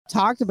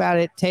talked about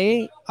it.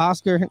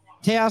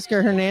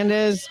 Teoscar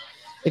Hernandez.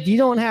 If you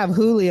don't have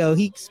Julio,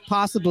 he's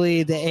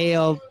possibly the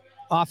AL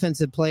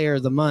Offensive Player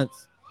of the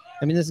Month.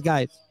 I mean, this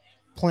guy's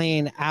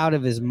playing out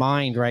of his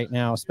mind right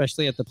now,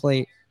 especially at the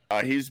plate.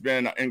 He's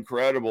been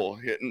incredible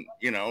hitting,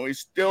 he's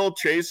still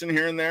chasing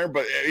here and there,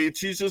 but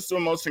he's just the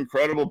most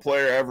incredible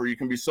player ever. You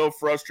can be so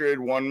frustrated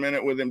 1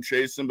 minute with him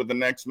chasing, but the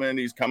next minute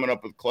he's coming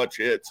up with clutch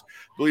hits.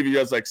 I believe he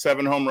has like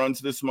 7 home runs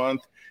this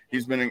month.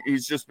 He's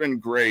just been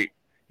great.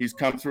 He's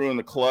come through in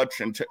the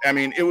clutch. And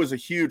it was a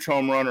huge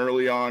home run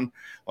early on.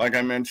 Like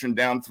I mentioned,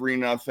 down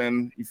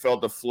 3-0. He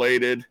felt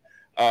deflated.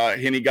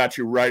 And he got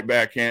you right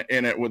back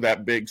in it with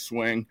that big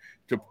swing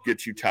to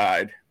get you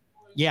tied.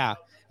 Yeah.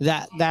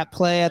 That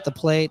play at the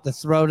plate, the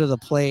throw to the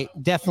plate,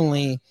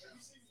 definitely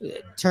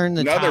turned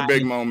the another tide,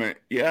 big moment.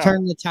 Yeah,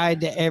 turn the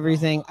tide to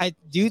everything. I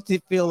do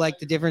feel like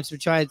the difference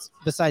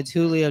besides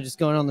Julio just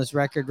going on this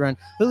record run,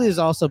 Julio's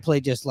also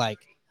played just like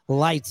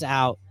lights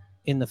out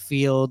in the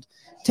field.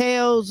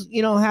 Teos,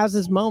 has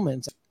his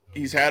moments.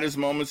 He's had his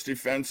moments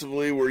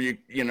defensively where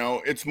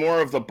it's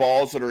more of the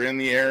balls that are in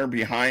the air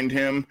behind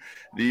him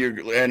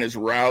and his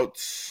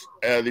routes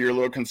that you're a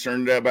little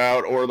concerned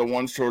about, or the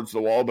ones towards the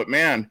wall. But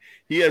man,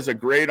 he has a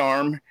great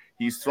arm.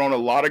 He's thrown a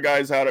lot of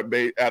guys out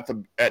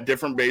at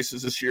different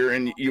bases this year.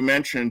 And you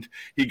mentioned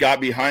he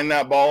got behind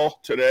that ball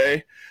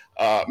today,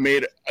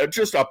 made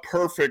just a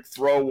perfect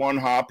throw, one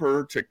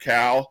hopper to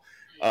Cal.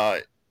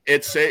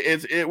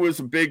 It was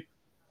a big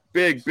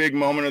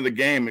moment of the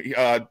game.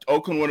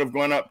 Oakland would have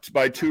gone up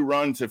by 2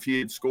 runs if he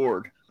had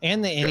scored.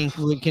 And the inning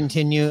would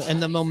continue,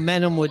 and the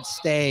momentum would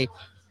stay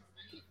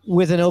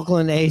with an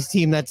Oakland A's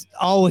team that's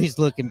always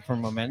looking for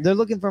momentum. They're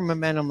looking for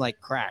momentum like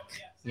crack,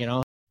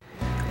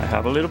 I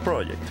have a little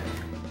project.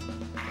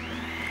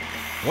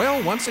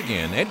 Well, once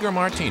again, Edgar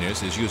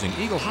Martinez is using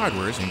Eagle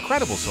Hardware's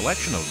incredible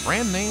selection of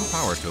brand-name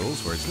power tools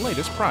for his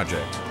latest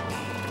project.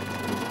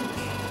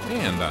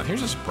 And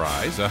here's a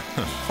surprise.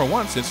 For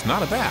once, it's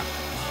not a bat.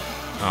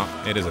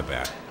 Oh, it is a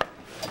bat.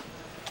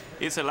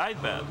 It's a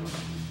light bat.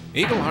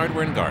 Eagle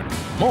Hardware and Garden.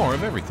 More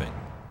of everything.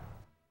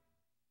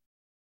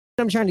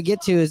 What I'm trying to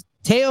get to is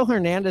Teo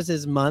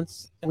Hernandez's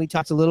month, and we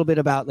talked a little bit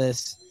about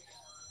this,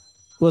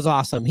 was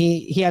awesome.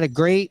 He had a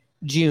great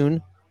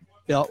June,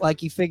 felt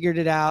like he figured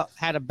it out,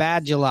 had a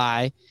bad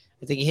July.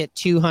 I think he hit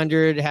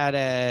 200, had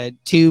a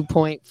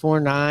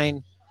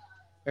 2.49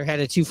 or had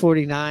a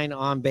 249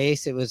 on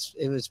base. It was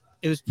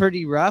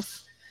pretty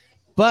rough,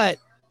 but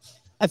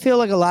I feel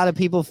like a lot of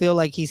people feel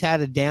like he's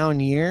had a down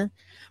year.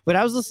 But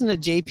I was listening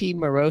to JP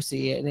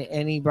Morosi,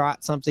 and he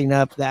brought something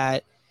up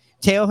that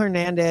Teo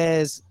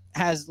Hernandez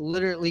has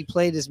literally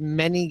played as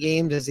many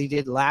games as he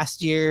did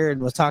last year,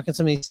 and was talking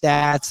some of these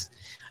stats.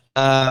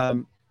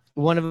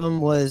 One of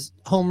them was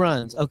home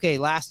runs. Okay,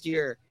 last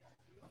year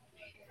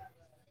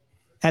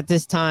at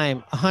this time,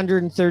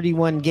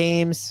 131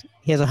 games.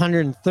 He has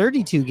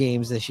 132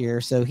 games this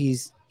year, so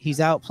he's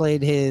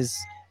outplayed his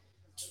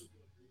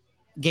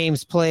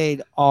games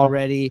played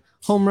already.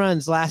 Home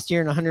runs last year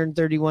in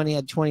 131, he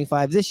had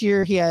 25. This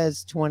year he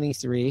has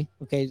 23.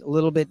 Okay, a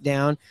little bit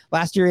down.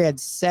 Last year he had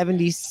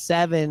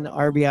 77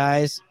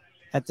 RBIs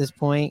at this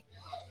point.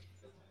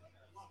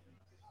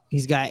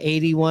 He's got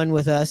 81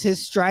 with us. His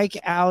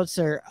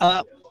strikeouts are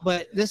up,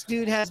 but this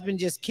dude has been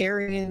just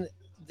carrying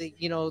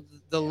the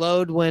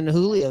load when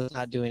Julio's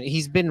not doing it.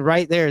 He's been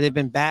right there. They've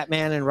been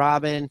Batman and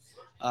Robin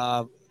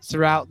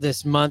throughout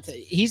this month.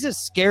 He's a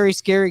scary,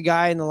 scary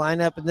guy in the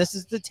lineup, and this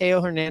is the Teo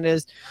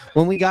Hernandez.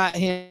 When we got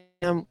him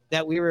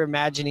that we were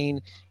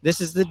imagining, this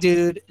is the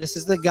dude, this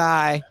is the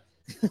guy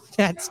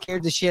that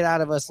scared the shit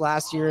out of us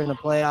last year in the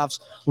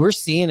playoffs. We're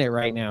seeing it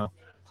right now.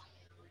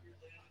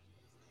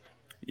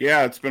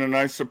 Yeah, it's been a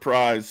nice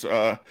surprise.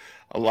 A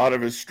lot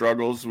of his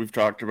struggles we've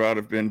talked about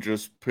have been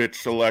just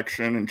pitch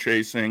selection and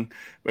chasing.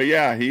 But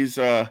yeah, he's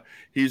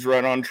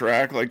right on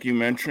track, like you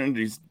mentioned.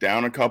 He's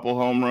down a couple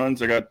home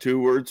runs. I got 2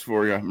 words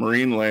for you: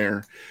 marine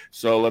layer.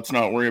 So let's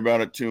not worry about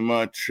it too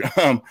much.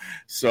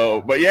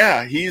 But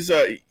yeah, he's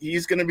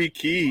going to be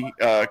key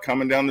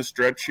coming down the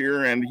stretch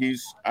here, and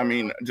he's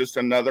just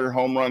another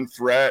home run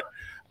threat,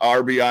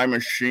 RBI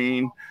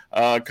machine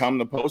come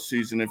the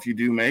postseason if you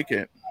do make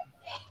it.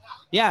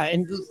 Yeah,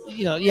 and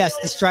yes,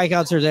 the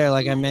strikeouts are there,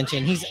 like I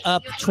mentioned. He's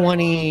up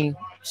 20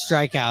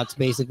 strikeouts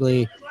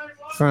basically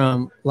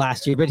from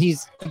last year. But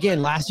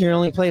last year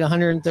only played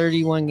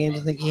 131 games.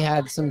 I think he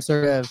had some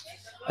sort of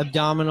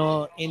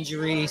abdominal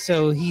injury.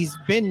 So he's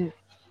been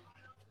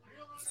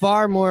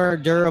far more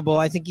durable.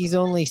 I think he's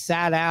only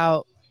sat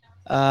out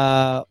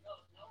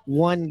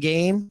 1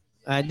 game.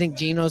 I think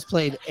Gino's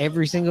played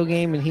every single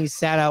game, and he's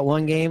sat out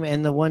 1 game.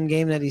 And the 1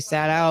 game that he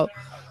sat out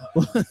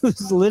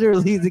was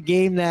literally the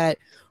game that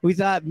we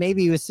thought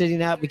maybe he was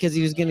sitting out because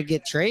he was going to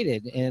get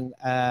traded. And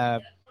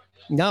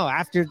no,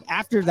 after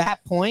that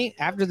point,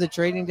 after the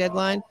trading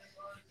deadline,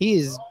 he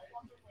has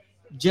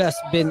just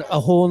been a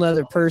whole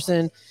nother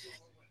person.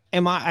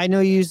 I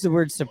know you used the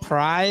word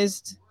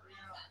surprised.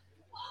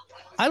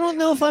 I don't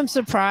know if I'm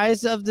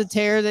surprised of the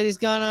tear that he's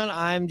gone on.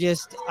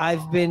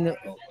 I've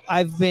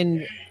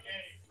been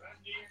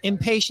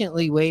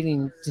impatiently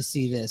waiting to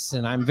see this,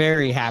 and I'm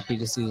very happy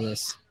to see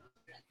this.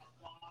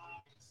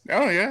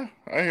 Oh yeah,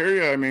 I hear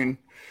you. I mean,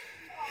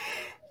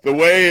 the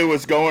way it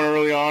was going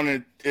early on,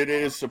 it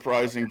is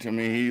surprising to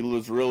me. He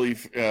was really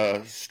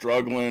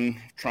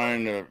struggling,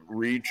 trying to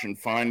reach and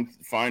find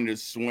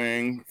his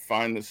swing,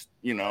 find this,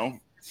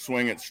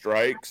 swing at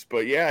strikes.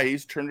 But yeah,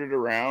 he's turned it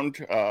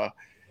around.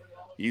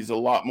 He's a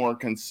lot more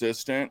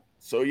consistent.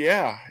 So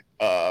yeah,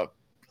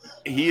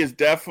 he has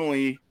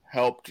definitely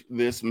helped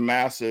this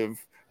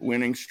massive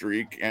winning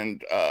streak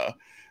and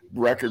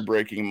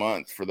record-breaking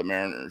month for the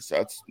Mariners.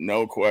 That's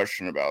no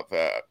question about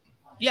that.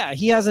 Yeah,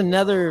 he has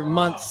another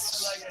month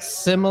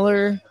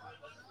similar,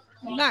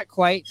 not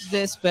quite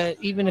this, but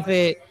even if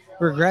it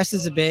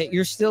regresses a bit,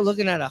 you're still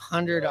looking at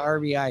 100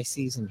 RBI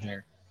season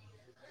here.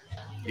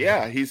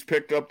 Yeah, he's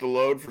picked up the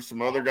load for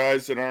some other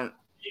guys that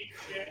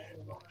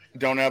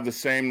don't have the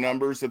same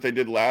numbers that they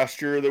did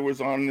last year that was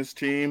on this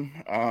team.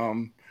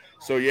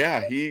 So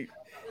yeah, he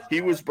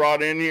was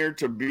brought in here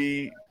to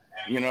be,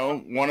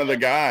 one of the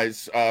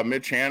guys.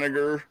 Mitch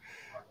Haniger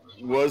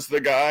was the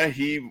guy.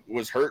 He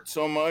was hurt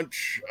so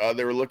much.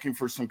 They were looking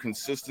for some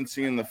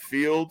consistency in the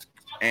field,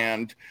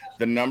 and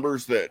the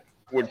numbers that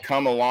would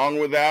come along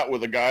with that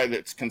with a guy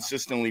that's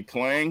consistently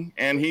playing.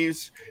 And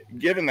he's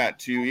given that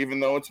to you, even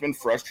though it's been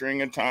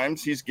frustrating at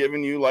times. He's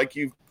given you,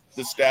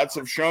 the stats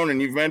have shown,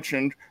 and you've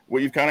mentioned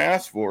what you've kind of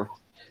asked for.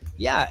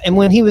 Yeah, and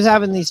when he was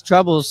having these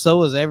troubles, so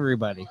was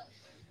everybody.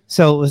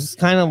 So it was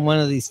kind of one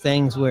of these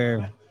things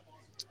where,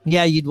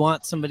 yeah, you'd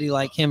want somebody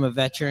like him, a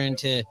veteran,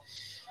 to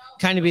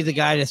kind of be the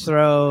guy to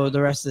throw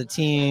the rest of the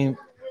team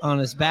on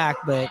his back.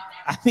 But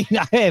I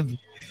mean,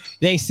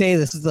 they say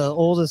this is the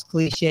oldest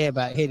cliche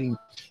about hitting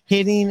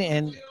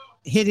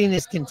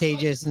is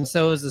contagious, and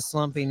so is the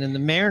slumping. And the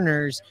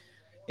Mariners,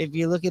 if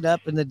you look it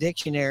up in the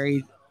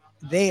dictionary,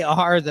 they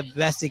are the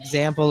best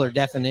example or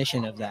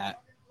definition of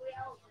that.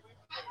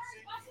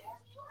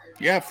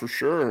 Yeah, for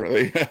sure.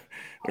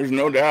 There's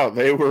no doubt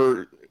they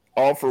were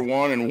all for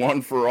one and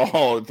one for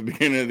all at the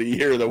beginning of the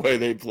year, the way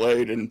they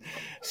played and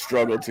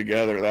struggled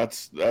together.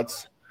 That's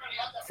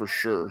for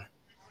sure.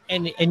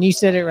 And you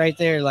said it right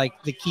there,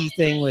 like the key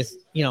thing with,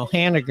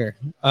 Haniger.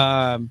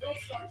 I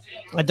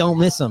don't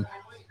miss him.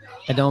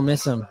 And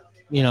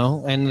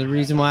the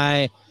reason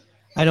why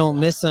I don't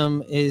miss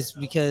him is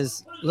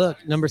because, look,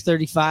 number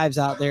 35's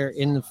out there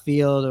in the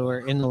field or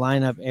in the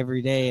lineup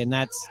every day, and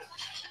that's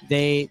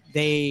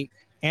they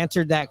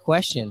answered that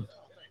question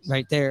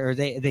right there, or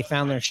they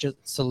found their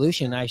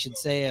solution, I should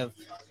say, of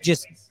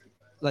just,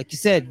 like you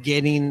said,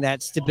 getting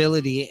that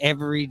stability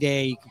every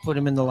day. You can put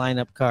him in the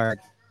lineup card.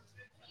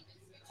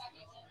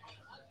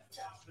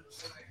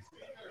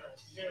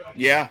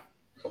 Yeah,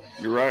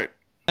 you're right.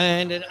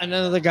 And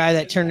another guy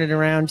that turned it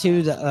around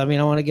too. I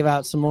want to give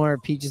out some more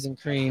peaches and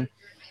cream.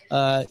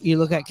 You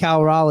look at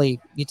Cal Raleigh.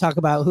 You talk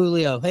about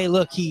Julio. Hey,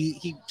 look,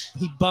 he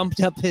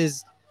bumped up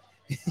his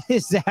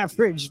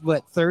average,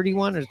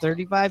 31 or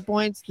 35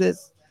 points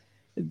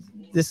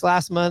this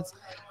last month.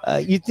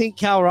 You'd think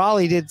Cal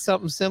Raleigh did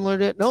something similar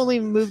to it. Not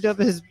only moved up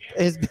his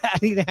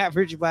batting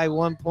average by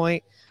 1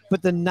 point,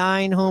 but the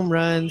 9 home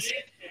runs.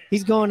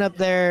 He's going up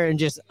there and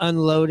just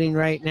unloading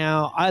right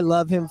now. I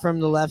love him from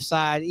the left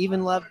side.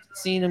 Even loved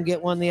seeing him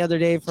get one the other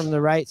day from the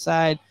right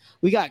side.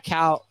 We got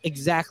Cal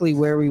exactly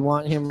where we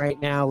want him right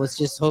now. Let's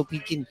just hope he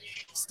can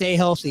stay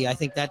healthy. I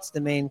think that's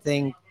the main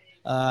thing.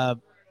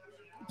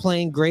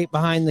 Playing great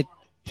behind the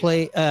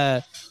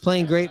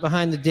playing great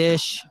behind the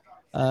dish.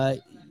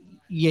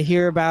 You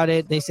hear about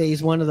it. They say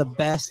he's one of the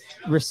best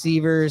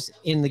receivers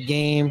in the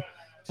game.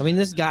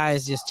 This guy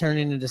is just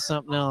turning into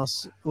something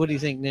else. What do you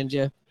think,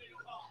 Ninja?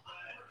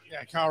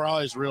 Yeah, Cal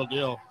Raleigh's a real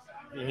deal.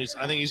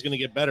 I think he's going to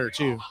get better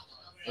too.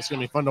 It's going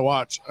to be fun to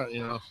watch.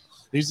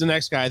 He's the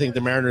next guy I think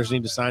the Mariners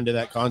need to sign to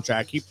that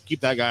contract.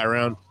 Keep that guy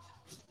around.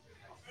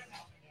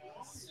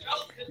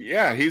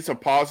 Yeah, he's a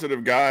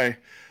positive guy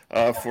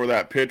for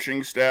that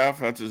pitching staff.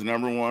 That's his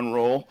number one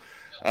role.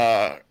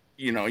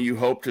 You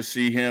hope to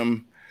see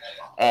him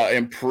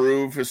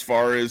improve as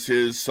far as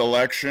his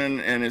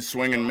selection and his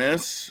swing and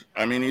miss.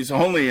 He's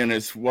only in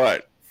his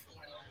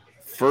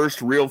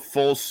first real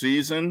full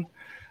season.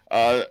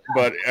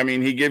 But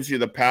he gives you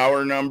the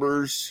power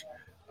numbers.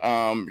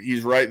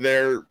 He's right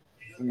there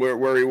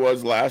where he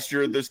was last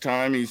year at this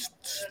time. He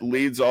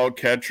leads all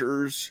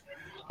catchers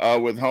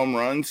with home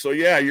runs. So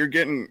yeah, you're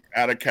getting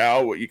out of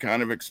Cal what you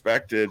kind of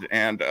expected,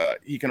 and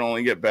he can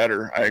only get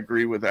better. I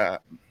agree with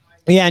that.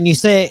 Yeah, and you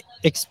say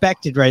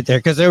expected right there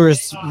because there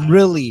was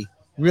really,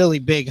 really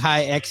big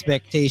high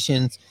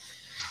expectations.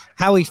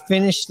 How he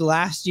finished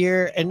last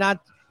year, and not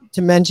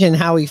to mention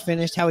how he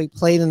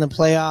played in the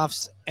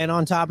playoffs. And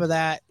on top of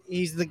that,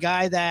 he's the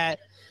guy that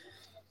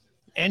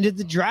ended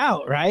the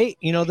drought, right?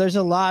 There's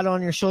a lot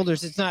on your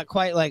shoulders. It's not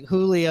quite like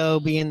Julio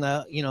being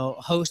the,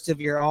 host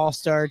of your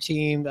all-star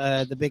team,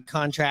 the big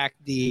contract,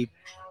 the,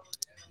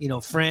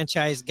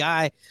 franchise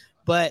guy.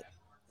 But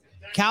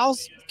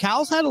Cal's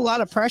had a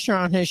lot of pressure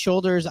on his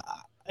shoulders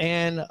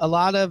and a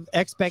lot of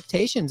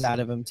expectations out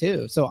of him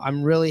too. So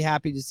I'm really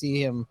happy to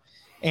see him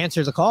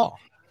answer the call.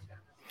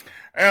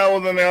 Yeah,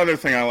 well, then the other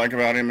thing I like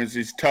about him is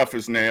he's tough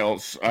as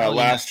nails.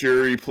 Last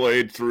year he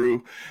played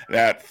through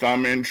that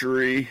thumb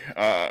injury.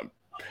 It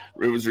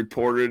was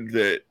reported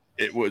that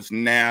it was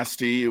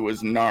nasty. It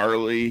was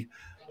gnarly.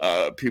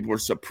 People were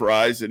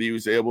surprised that he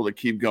was able to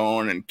keep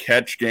going and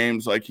catch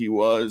games like he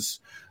was.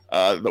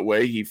 The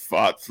way he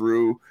fought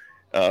through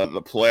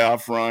the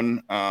playoff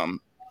run.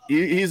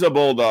 He's a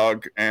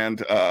bulldog,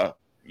 and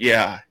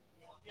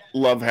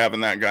love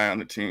having that guy on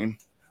the team.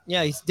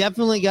 Yeah, he's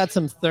definitely got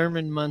some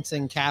Thurman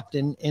Munson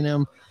captain in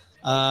him.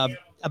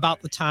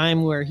 About the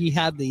time where he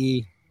had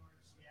the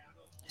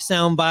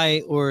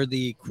soundbite or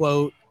the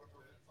quote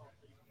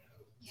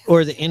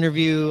or the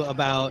interview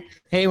about,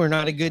 hey, we're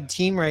not a good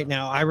team right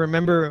now. I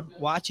remember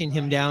watching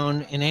him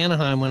down in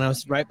Anaheim when I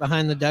was right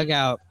behind the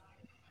dugout.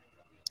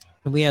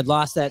 And we had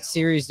lost that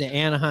series to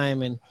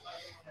Anaheim, and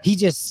he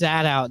just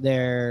sat out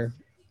there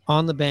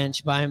on the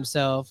bench by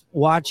himself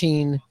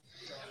watching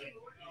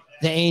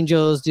the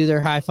Angels do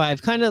their high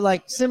five, kind of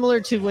like similar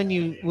to when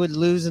you would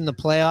lose in the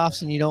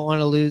playoffs and you don't want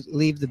to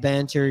leave the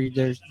bench, or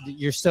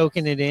you're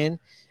soaking it in.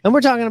 And we're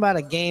talking about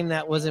a game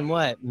that was in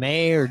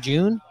May or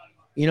June,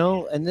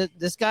 and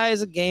this guy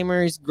is a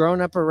gamer. He's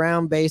grown up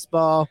around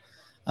baseball.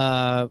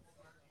 Not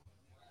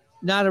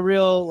a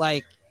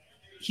real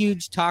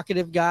huge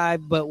talkative guy,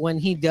 but when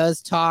he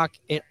does talk,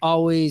 it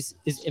always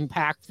is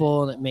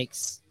impactful and it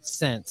makes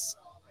sense.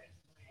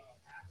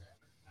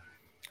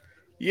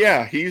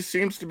 Yeah, he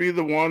seems to be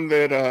the one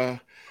that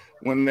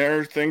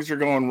when things are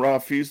going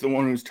rough, he's the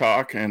one who's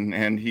talking,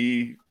 and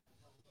he's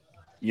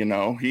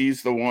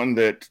the one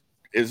that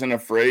isn't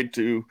afraid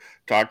to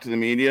talk to the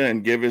media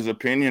and give his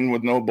opinion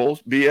with no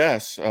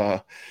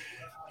BS.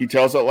 He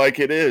tells it like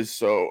it is.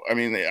 So, I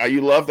mean,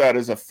 you love that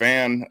as a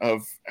fan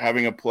of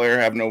having a player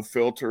have no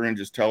filter and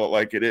just tell it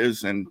like it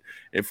is. And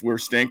if we're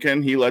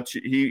stinking,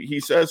 he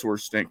says we're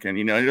stinking.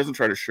 He doesn't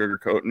try to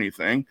sugarcoat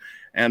anything.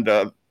 And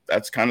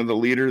that's kind of the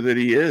leader that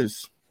he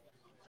is.